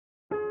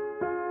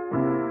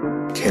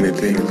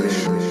anything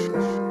English.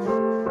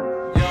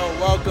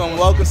 Yo,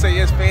 welcome, Say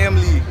Yes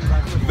family.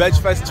 Veg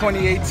Fest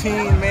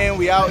 2018, man,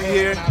 we out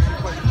here.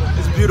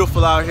 It's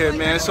beautiful out here, man.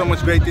 There's so much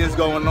great things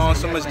going on,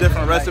 so much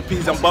different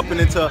recipes. I'm bumping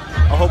into a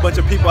whole bunch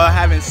of people I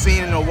haven't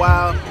seen in a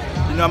while.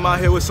 You know, I'm out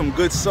here with some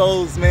good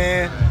souls,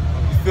 man.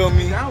 You feel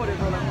me?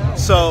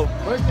 So,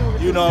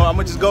 you know, I'm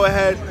gonna just go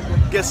ahead,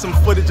 get some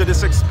footage of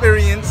this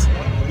experience,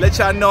 let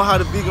y'all know how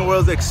the vegan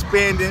world is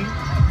expanding.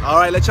 All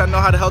right, let y'all know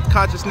how the health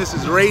consciousness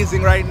is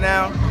raising right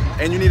now,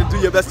 and you need to do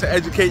your best to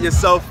educate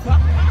yourself,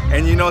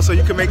 and you know, so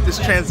you can make this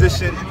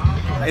transition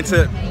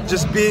into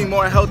just being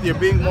more healthier,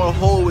 being more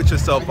whole with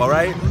yourself, all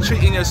right?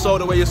 Treating your soul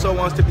the way your soul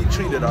wants to be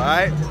treated, all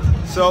right?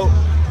 So,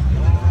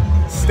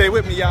 stay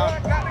with me, y'all.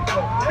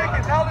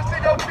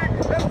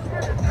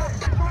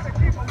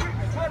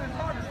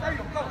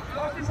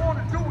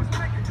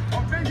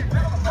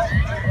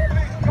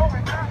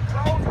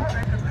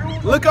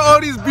 Look at all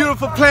these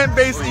beautiful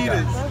plant-based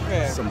eaters.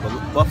 Okay. Some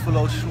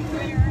buffalo shrimp.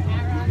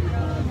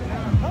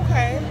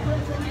 Okay.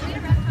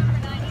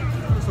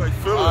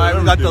 Alright,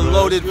 we got the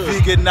loaded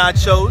vegan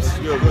nachos.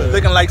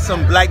 Looking like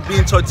some black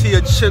bean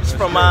tortilla chips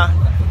from my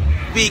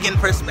vegan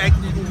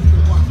perspective.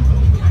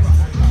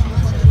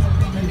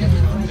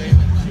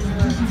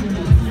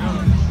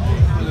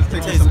 Let's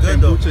take some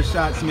kombucha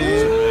shots,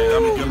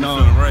 man. You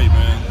know,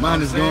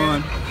 mine is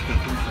gone.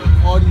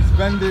 All these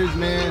vendors,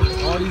 man.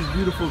 All these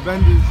beautiful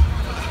vendors.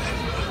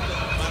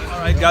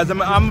 Alright guys, I'm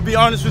gonna be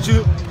honest with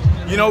you.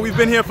 You know, we've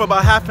been here for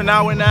about half an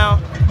hour now.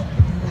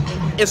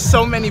 It's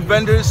so many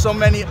vendors, so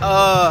many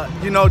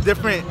you know,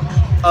 different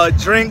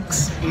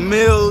drinks,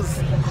 meals,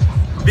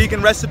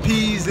 vegan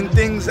recipes and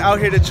things out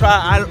here to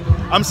try.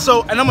 I'm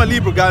a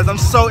Libra, guys. I'm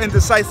so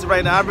indecisive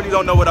right now. I really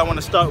don't know what I want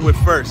to start with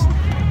first.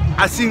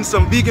 I seen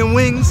some vegan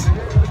wings.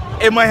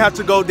 It might have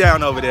to go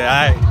down over there.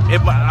 I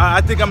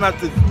think I'm gonna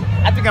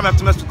have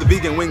to mess with the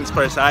vegan wings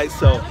first. Alright,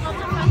 so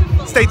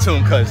stay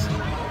tuned, cause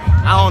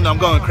I don't know, I'm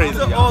going crazy.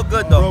 It's all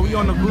good though. Bro, we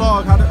on the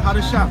vlog. How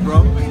to shop,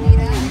 bro?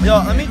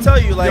 Yo, let me tell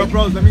you, like, yo,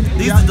 bros,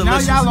 these are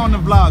delicious. Now y'all on the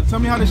vlog. Tell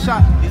me how to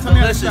shop. These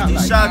delicious.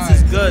 These shots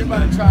is good. We're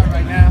about to try it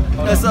right now.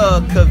 That's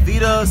a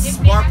Kavita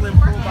sparkling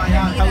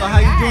probiotic. Hello, how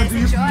you doing?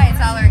 Enjoy.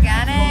 It's all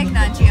organic,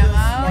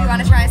 non-GMO. You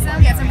want to try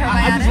some? Get some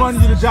probiotics. I just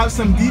wanted you to drop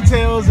some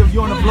details if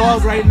you're on the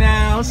vlog right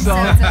now. So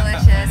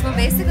delicious. Well,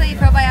 basically,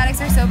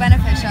 probiotics are so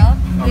beneficial.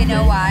 We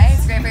know why.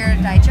 It's great for your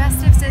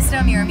digestive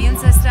system, your immune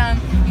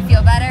system. You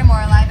feel better,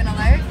 more alive and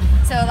alert.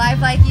 So Live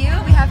Like You,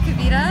 we have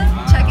Kavita.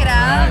 Check it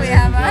out. We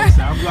have our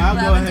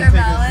lavender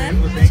melon.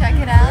 Check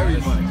it out.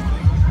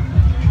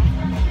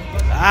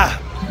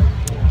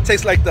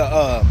 Tastes like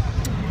the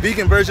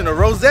vegan version of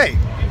rosé.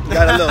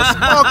 Got a little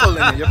sparkle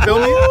in it. You feel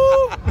me?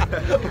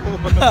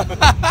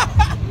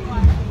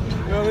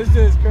 Yo, this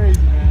shit is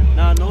crazy, man.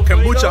 Nah, no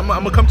kombucha. I'm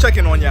gonna come check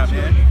in on y'all,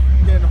 man.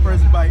 Getting the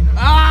first bite.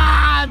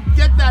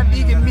 Get that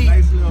vegan meat.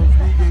 Nice little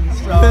vegan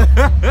stuff.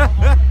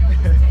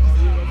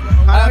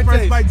 How that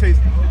first bite taste?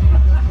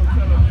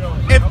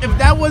 If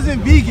that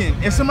wasn't vegan,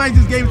 if somebody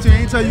just gave it to you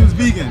and tell you it was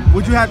vegan,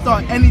 would you have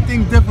thought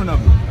anything different of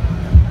it?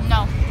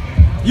 No.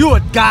 You a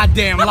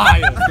goddamn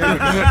liar.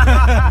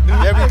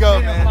 There we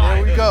go, man.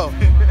 There we go.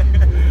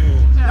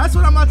 That's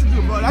what I'm about to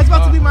do, bro. That's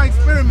about to be my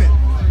experiment.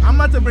 I'm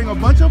about to bring a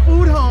bunch of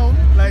food home,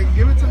 like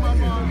give it to my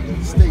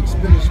mom. Steak,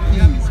 spinach,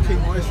 peas, cake,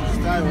 oysters,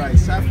 sky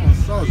rice, saffron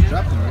sauce,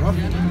 dropped in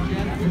ruffles.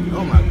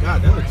 Oh my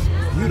God, that looks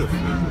beautiful.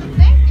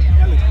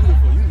 That looks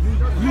beautiful.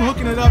 You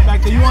hooking it up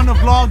back there. You on the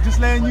vlog, just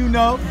letting you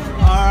know.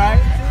 All right.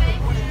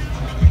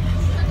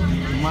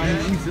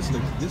 This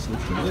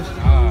looks delicious.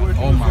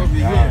 Oh my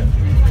God.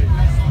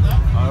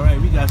 All right,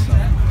 we got some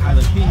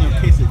jalapeno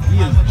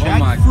quesadillas,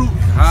 jackfruit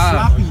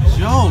sloppy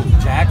joe.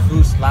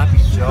 Jackfruit sloppy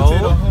joe.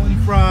 Potato home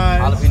fries.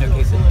 Jalapeno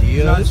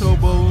quesadillas.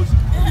 Nacho bowls.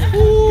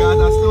 Guys,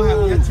 I still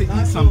have yet to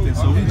eat something,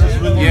 so we just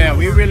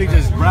really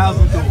just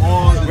browsing through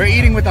all. We're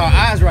eating with our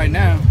eyes right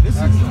now. This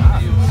is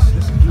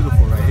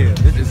beautiful right here.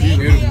 This is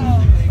beautiful.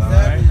 All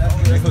right,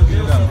 they hooking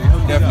it up.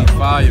 Definitely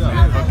fire,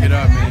 man. Hook it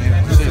up,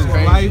 man. This is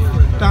crazy.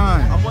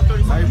 Lifetime.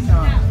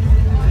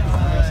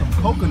 Some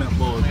coconut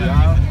bowls,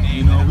 y'all.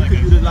 You know, we could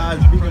utilize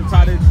vegan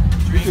products.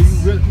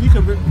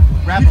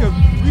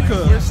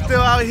 We're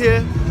still out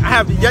here. I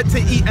have yet to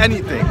eat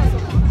anything.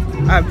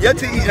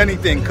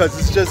 Because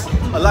it's just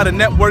a lot of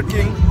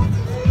networking.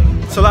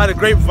 It's a lot of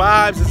great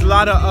vibes. It's a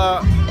lot of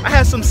I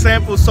had some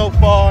samples so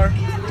far.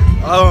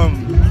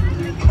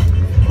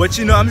 But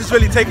you know, I'm just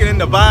really taking in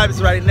the vibes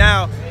right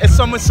now. It's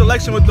so much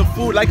selection with the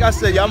food. Like I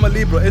said, y'all, I'm a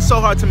Libra. It's so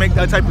hard to make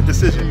that type of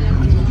decision.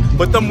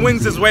 But them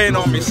wings is weighing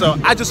on me. So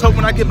I just hope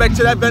when I get back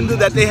to that vendor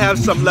that they have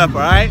some left,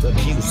 all right?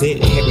 You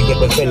said hurry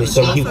up and finish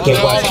so you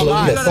can watch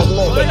close. Let some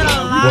love it.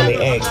 Wanna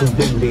ask who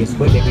do this,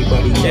 but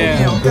everybody know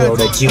you, girl,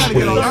 that you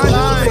will.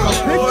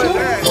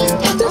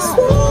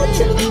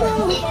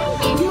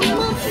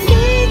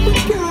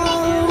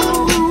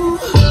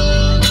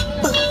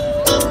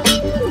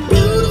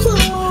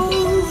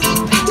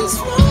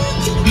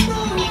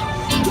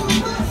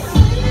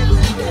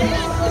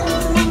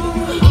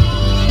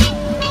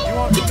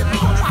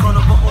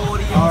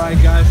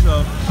 Alright guys,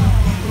 so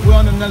we're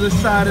on another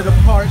side of the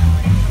park.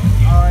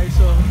 Alright,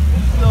 so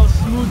little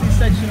smoothie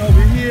section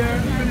over here.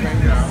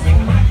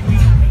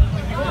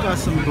 Got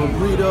some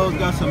burritos,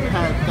 got some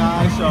pad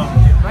thai. So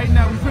right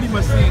now we're pretty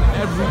much seeing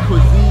every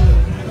cuisine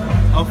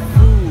of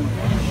food.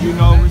 You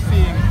know, we're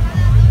seeing,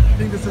 I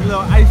think it's a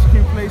little ice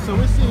cream place. So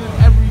we're seeing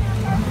every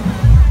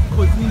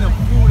cuisine of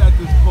food at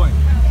this point.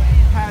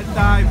 Pad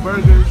thai,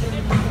 burgers,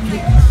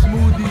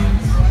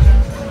 smoothies,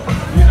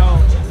 you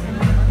know,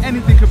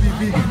 anything could be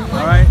vegan,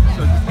 alright?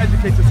 So just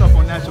educate yourself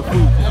on natural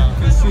food. You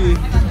can see,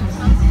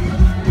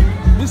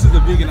 this is a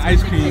vegan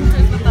ice cream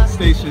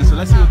station, so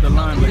let's see what the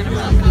line looks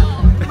like.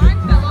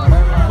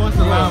 Of course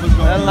the line was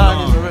going to be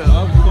long.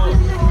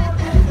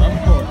 Of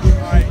course.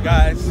 Alright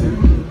guys,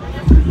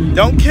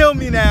 don't kill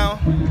me now.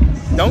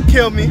 Don't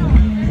kill me.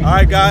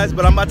 Alright guys,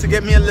 but I'm about to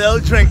get me a little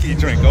drinky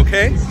drink,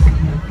 okay?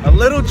 A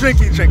little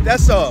drinky drink,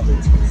 that's all.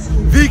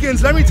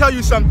 Vegans, let me tell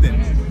you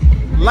something.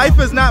 Life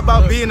is not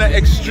about being an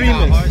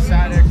extremist.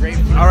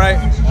 Alright?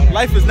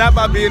 Life is not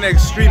about being an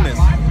extremist.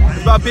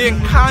 It's about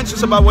being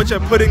conscious about what you're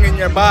putting in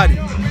your body.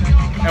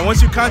 And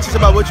once you're conscious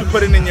about what you're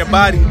putting in your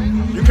body,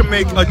 you can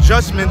make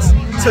adjustments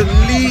to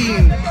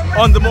lean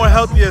on the more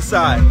healthier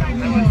side.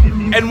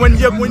 And when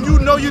you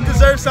know you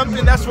deserve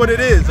something, that's what it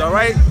is,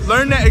 alright?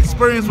 Learn that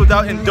experience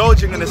without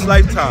indulging in this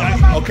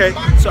lifetime, okay?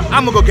 So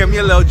I'm gonna go get me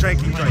a little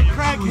drinky drink.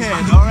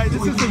 Crackhead, alright?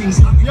 This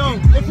is yo,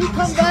 if he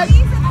come back,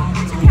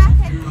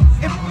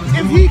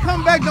 if he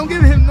come back, don't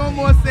give him no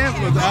more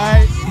samples,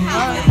 alright?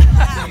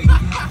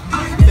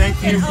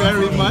 Thank you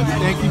very much,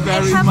 thank you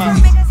very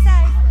much.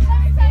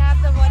 We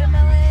have the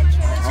watermelon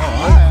trilogy.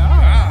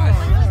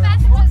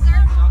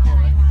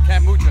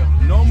 Kombucha.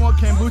 No more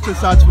kombucha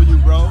shots for you,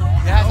 bro.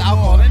 It has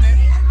alcohol in it.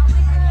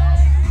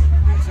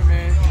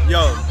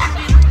 Yo,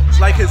 it's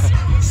like his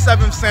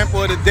 7th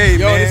sample of the day,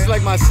 Yo, man. this is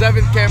like my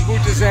 7th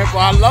kombucha sample.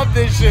 I love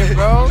this shit,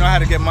 bro. You know how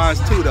to get mine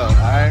too, though,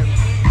 alright?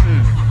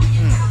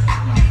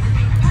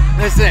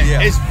 Listen,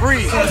 Yeah. it's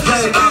free.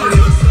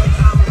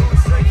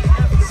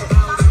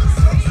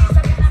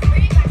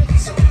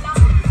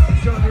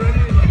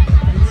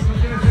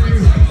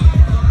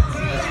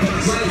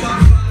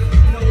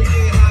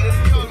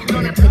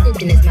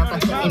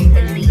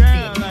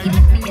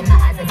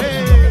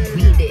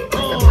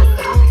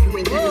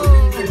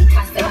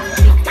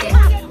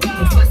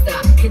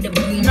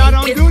 Not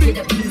on duty.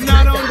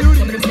 Not on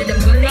duty.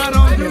 Not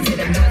on duty.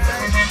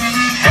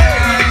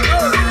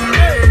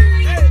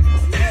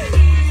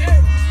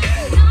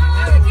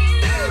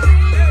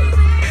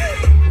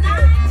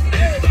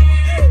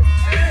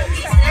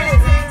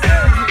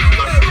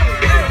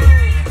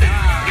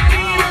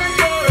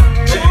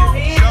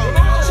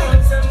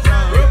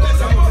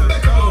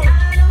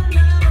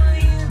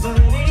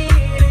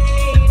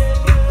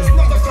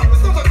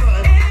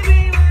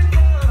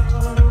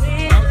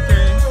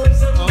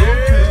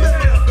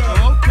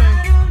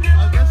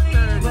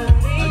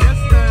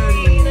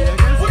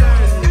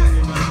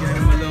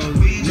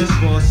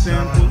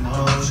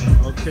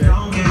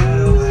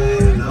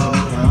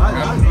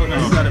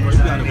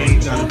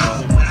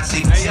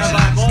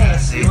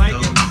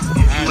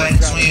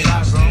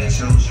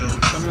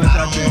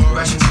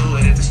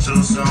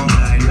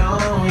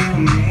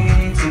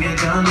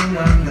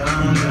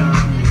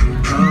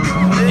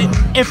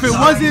 If it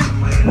wasn't,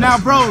 now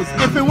bros,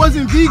 if it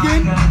wasn't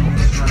vegan,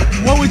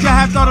 what would y'all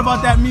have thought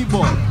about that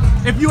meatball?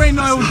 If you ain't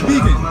know it was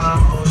vegan.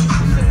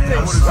 You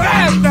would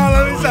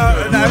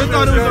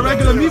thought it was a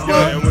regular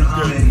meatball? It was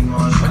good.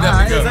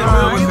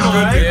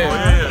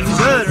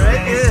 Good,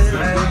 right? Yeah.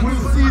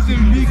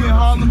 Seasoned vegan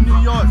Harlem, New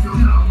York.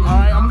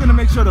 Alright, I'm gonna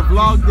make sure to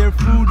vlog their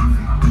food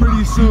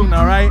pretty soon,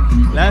 alright?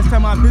 Last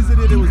time I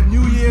visited, it was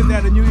New Year's. They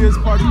had a New Year's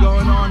party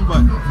going on,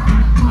 but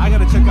I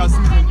gotta check out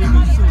Seasoned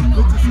Vegan soon.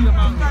 Good to see them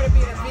out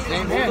here.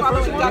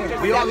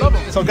 We all love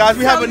them. So guys,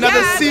 we have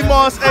another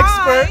CMOS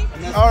expert.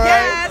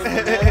 Alright.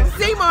 Yes.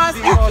 CMOS,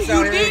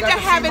 you need to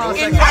have it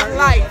in your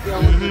life.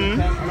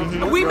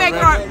 We make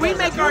our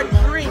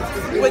drinks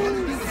with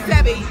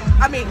sabae.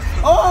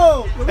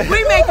 We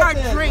make our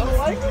drinks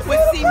with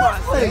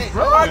CMOS.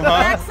 Our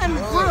Jackson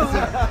brew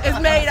is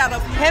made out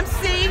of hemp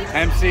seed,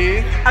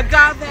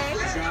 agave,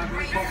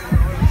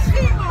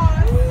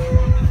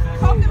 CMOS,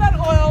 coconut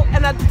oil,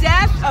 and a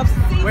dash of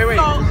sea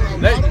salt.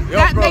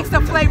 That makes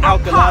the flavor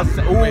pop.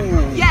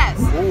 Yes.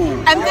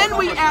 And then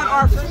we add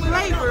our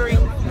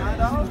flavoring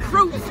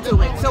fruits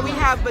to it. So we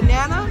have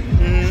banana,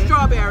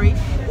 strawberry,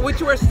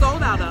 which we're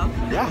sold out of.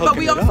 But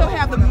we also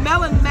have the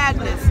Melon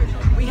Madness.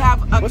 We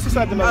have a, What's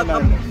inside the Melon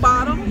Madness?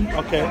 bottle.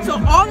 Okay. So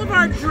all of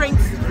our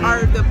drinks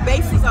are the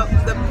basis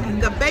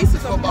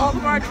of all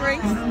of our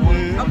drinks.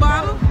 A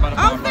bottle.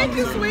 Oh, thank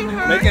you,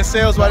 sweetheart. Making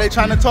sales while they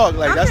trying to talk.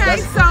 Like that's how it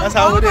is.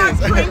 All of our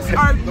drinks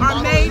are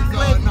made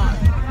with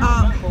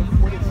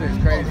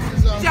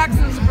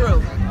Jackson's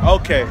brew.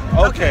 Okay.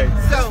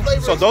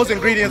 So those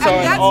ingredients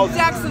are in all. That's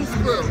Jackson's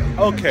brew.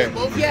 Okay.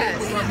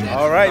 Yes.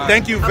 All right.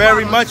 Thank you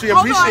very much. We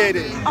appreciate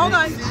it. Hold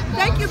on.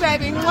 Thank you,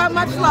 baby.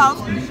 Much love.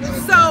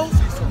 So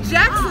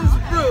Jackson's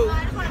brew.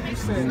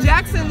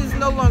 Jackson is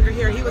no longer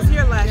here. He was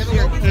here last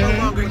year. He's no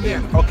longer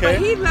here. Okay. But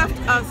he left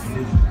us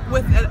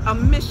with a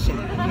mission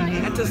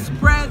and to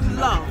spread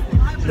love.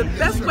 the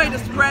best way to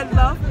spread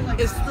love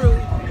is through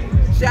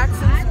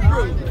Jackson's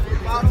Brew.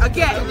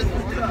 Again,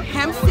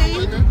 hemp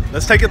seed.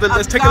 Let's take a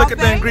look at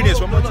the ingredients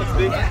one more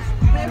time.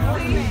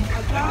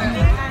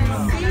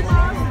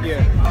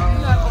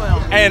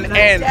 And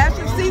dash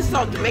of sea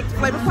salt to make the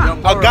flavor pop.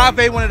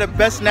 Agave, one of the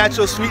best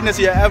natural sweetness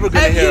you're ever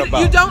gonna hear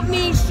about.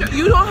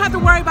 You don't have to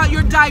worry about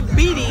your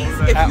diabetes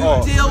if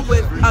you deal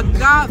with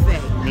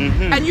agave.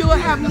 And you will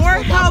have more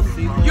health.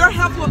 Your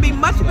health will be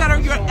much better.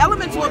 Your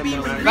elements will be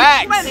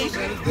replenished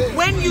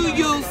when you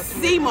use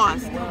sea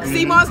moss.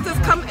 Sea moss is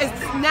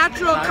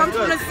natural, comes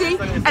from the sea,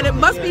 and it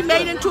must be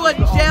made into a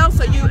gel,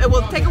 so it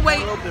will take away.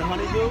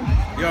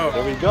 Yo,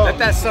 there we go. Let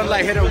that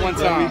sunlight hit her one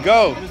time. There we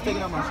go.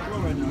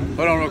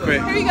 Hold on real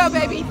quick. Here you go,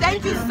 baby.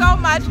 Thank you so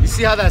much. You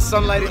see how that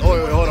sunlight?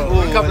 Oh, hold on.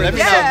 Ooh, let me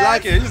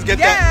block it. Just get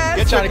that.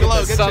 Get trying to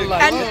get the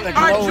sunlight. And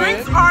our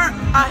drinks are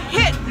a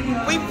hit.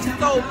 We've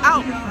sold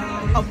out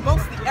of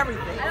mostly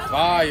everything.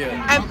 Fire.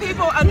 And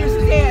people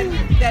understand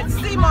that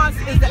sea moss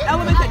is the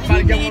element that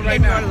you need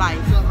in your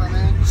life.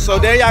 So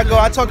there y'all go.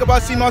 I talk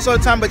about sea moss all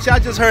the time, but y'all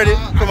just heard it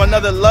from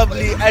another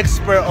lovely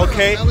expert,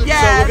 okay?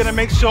 Yes. So we're gonna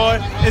make sure.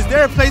 Is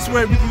there a place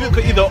where we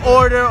could either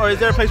order, or is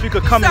there a place we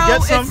could come and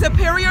get some? So it's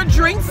Superior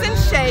Drinks and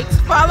Shakes.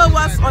 Follow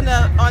us on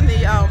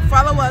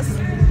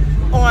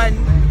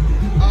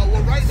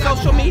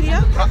social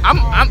media.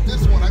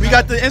 We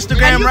got the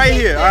Instagram right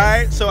here, all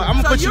right? So I'm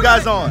gonna put you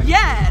guys on.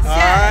 Yes, all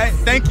right.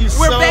 Thank you so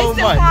much. We're based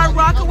in Hard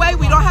Rockaway.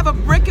 We don't have a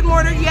brick and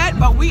mortar yet,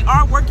 but we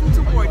are working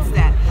towards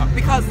that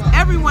because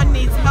everyone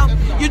needs help.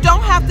 You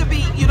don't have to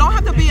be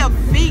a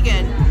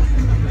vegan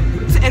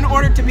in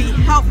order to be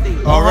healthy.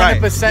 All right.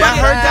 100%. But it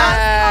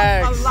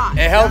helps a lot.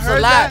 It helps a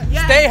lot.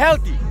 Yes. Stay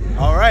healthy.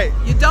 All right.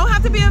 You don't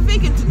have to be a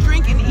vegan to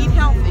drink and eat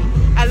healthy,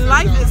 and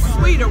life is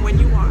sweeter when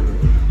you are.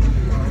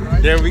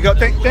 There we go.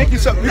 Thank you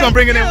so. We're gonna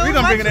bring it in. We're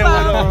gonna bring it in with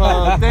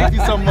her. Thank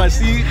you so much.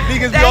 See,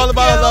 vegans be all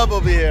about love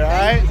over here. All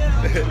right.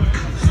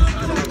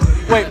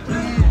 Wait.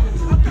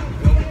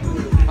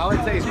 How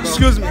it tastes, bro?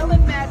 Excuse me.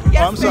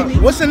 Yes, I'm sorry. baby.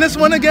 What's in this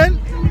one again?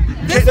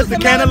 This is the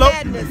cantaloupe.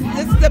 Madness.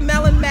 This is the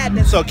melon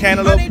madness. So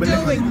cantaloupe.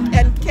 Honeydew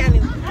and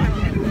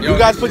cantaloupe. You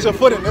guys put your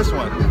foot in this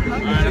one.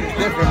 It's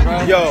different,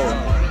 bro.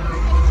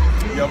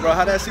 Yo, bro.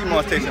 How that sea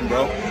moss tasting,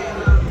 bro?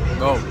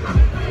 Go.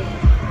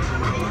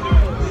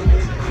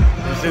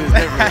 We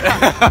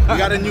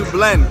got a new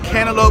blend: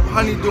 cantaloupe,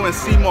 honeydew, and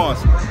sea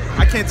moss.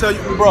 I can't tell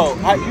you, bro.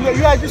 You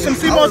guys do some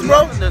sea moss,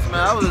 bro?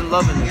 I was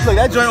loving this. Look,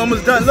 that joint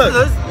almost done. Look,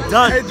 It's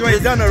done. that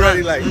joint done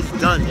already. Like It's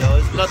done, yo.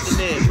 It's nothing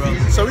in, bro.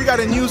 So we got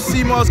a new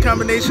sea moss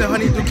combination,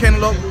 honeydew,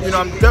 cantaloupe. You know,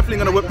 I'm definitely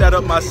gonna whip that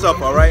up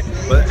myself. All right.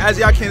 But as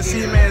y'all can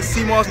see, man,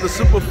 sea moss, the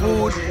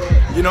superfood.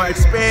 You know,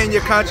 expand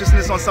your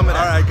consciousness on some of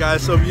that. All right,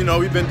 guys. So you know,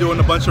 we've been doing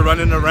a bunch of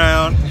running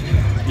around.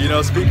 You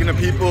know, speaking to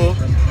people.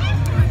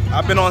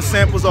 I've been on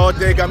samples all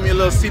day, got me a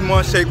little sea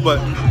moss shake, but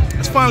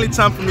it's finally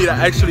time for me to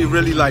actually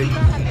really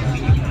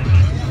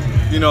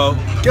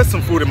get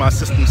some food in my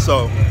system.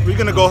 So we're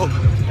gonna go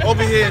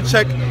over here and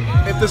check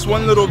if this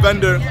one little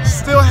vendor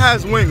still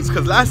has wings,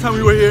 because last time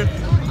we were here,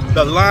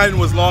 the line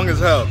was long as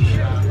hell.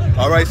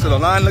 All right, so the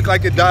line looked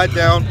like it died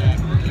down.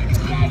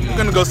 We're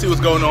gonna go see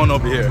what's going on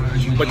over here.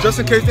 But just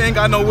in case they ain't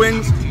got no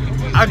wings,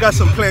 I got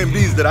some Plan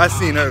Bs that I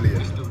seen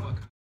earlier.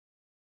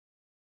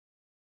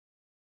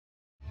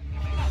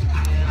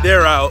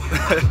 They're out.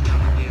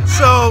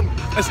 So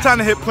it's time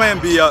to hit Plan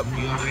B up.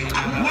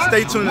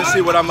 Stay tuned to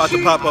see what I'm about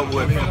to pop up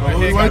with.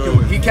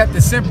 He kept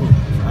it simple.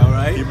 All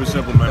right. Keep it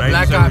simple, man.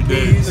 Black eyed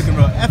peas. Looking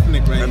real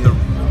ethnic right And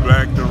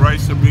here. the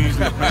rice and beans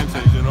and the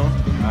plantains, you know?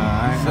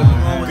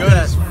 Good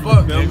as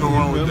fuck. Ain't no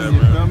wrong with that,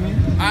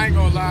 man. I ain't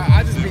gonna lie.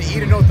 I just been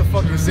eating off the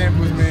fucking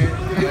samples, man.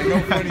 Like,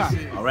 no funny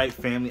shit. All right,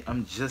 family.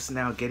 I'm just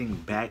now getting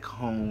back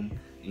home,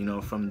 you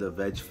know, from the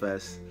Veg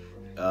Fest.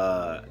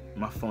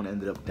 My phone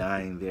ended up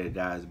dying there,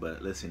 guys,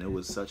 but listen, it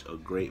was such a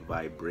great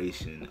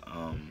vibration.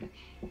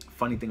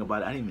 Funny thing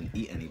about it, I didn't even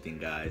eat anything,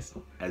 guys.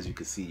 As you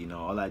can see, you know,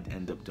 all I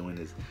end up doing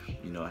is,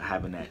 you know,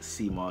 having that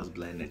sea moss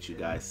blend that you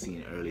guys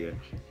seen earlier,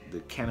 the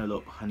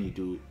cantaloupe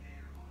honeydew.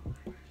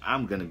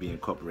 I'm gonna be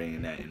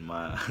incorporating that in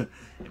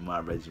my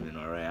regimen.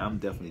 All right, I'm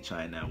definitely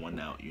trying that one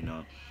out, you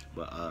know.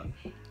 But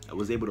I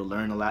was able to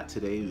learn a lot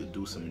today,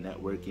 do some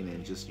networking,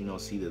 and just, you know,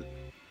 see the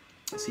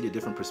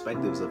different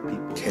perspectives of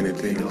people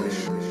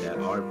that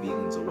are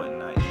vegans or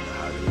whatnot, you know,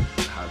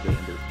 how they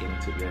end up getting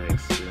to their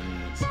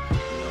experience, you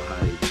know, how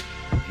they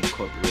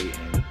incorporate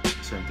and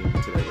certain things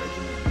into their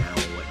regimen now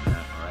and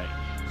whatnot. All right,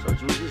 so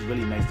it was just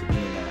really nice to be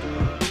in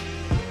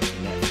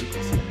that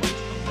frequency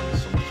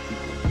amongst so much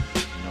people.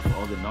 You know, for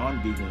all the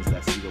non-vegans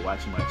that's either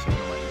watching my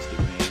channel on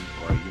Instagram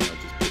or, you know,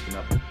 just picking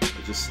up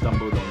or just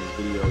stumbled on this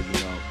video, you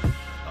know,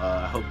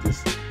 I hope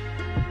this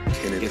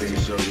gets to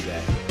show you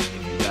that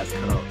if you guys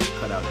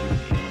cut out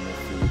eating animal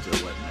foods or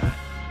whatnot,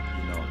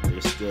 you know,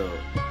 there's still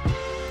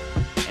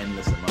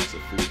endless amounts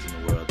of foods in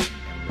the world and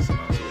endless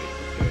amounts of ways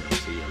to prepare them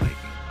to your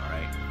liking. All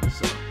right,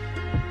 so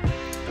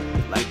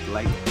like,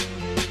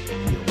 if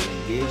you want to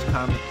engage,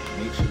 comment,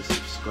 make sure to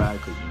subscribe,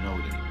 because you know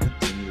we're going to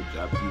continue to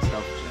drop these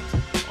health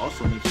gems.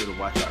 Also, make sure to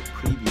watch our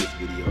previous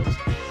videos.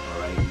 All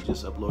right, we just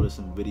just uploaded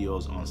some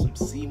videos on some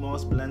sea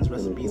moss blends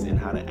recipes and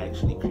how to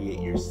actually create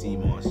your sea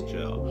moss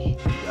gel. You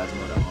guys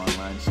know the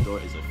online store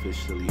is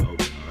officially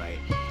open, alright?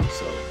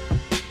 So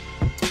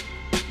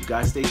you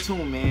guys stay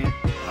tuned, man.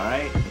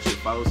 Alright? Make sure you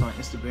follow us on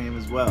Instagram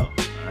as well.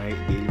 Alright?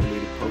 Daily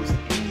related posts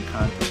and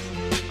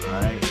content.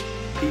 Alright?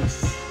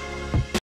 Peace.